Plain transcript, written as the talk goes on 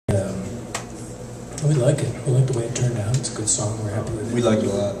We like it. We like the way it turned out. It's a good song. We're happy with it. We like it a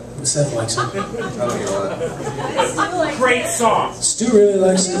lot. Seth likes it. I like it a lot. Great song. Stu really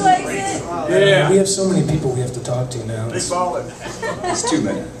likes it. Stu likes it. Yeah. We have so many people we have to talk to now. They solid. It's too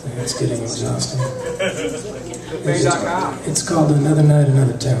many. It's getting exhausting. Bay.com. It's called Another Night,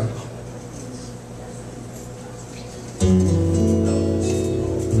 Another Town.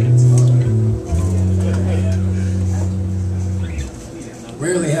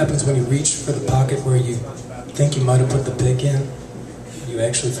 Rarely happens when you reach for the pocket where you think you might have put the pick in. You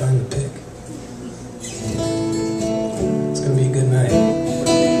actually find the pick. It's going to be a good night.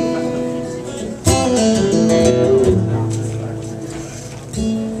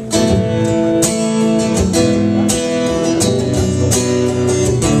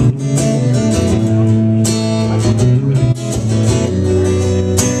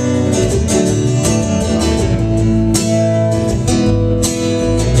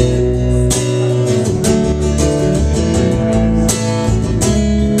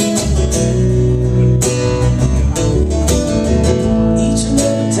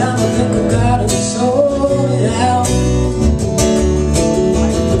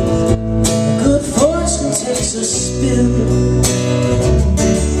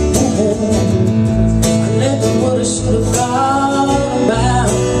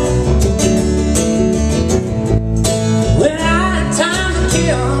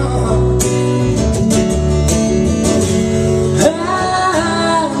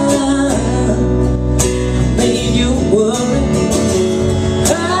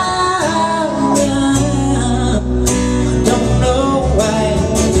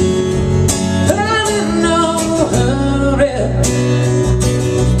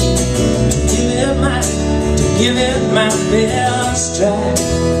 Give it my best try.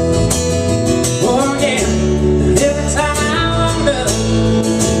 Oh yeah, and every time I wonder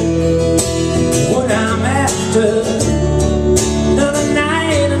what I'm after, another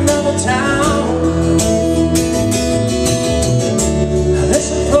night, another town. I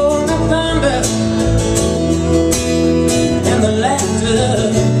listen for the thunder and the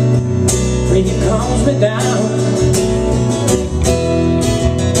laughter when it calms me down.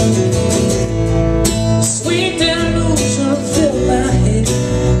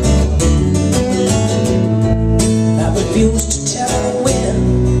 Used to tell when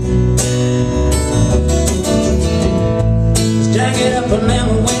just drag it up and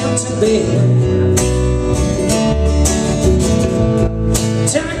never went to bed.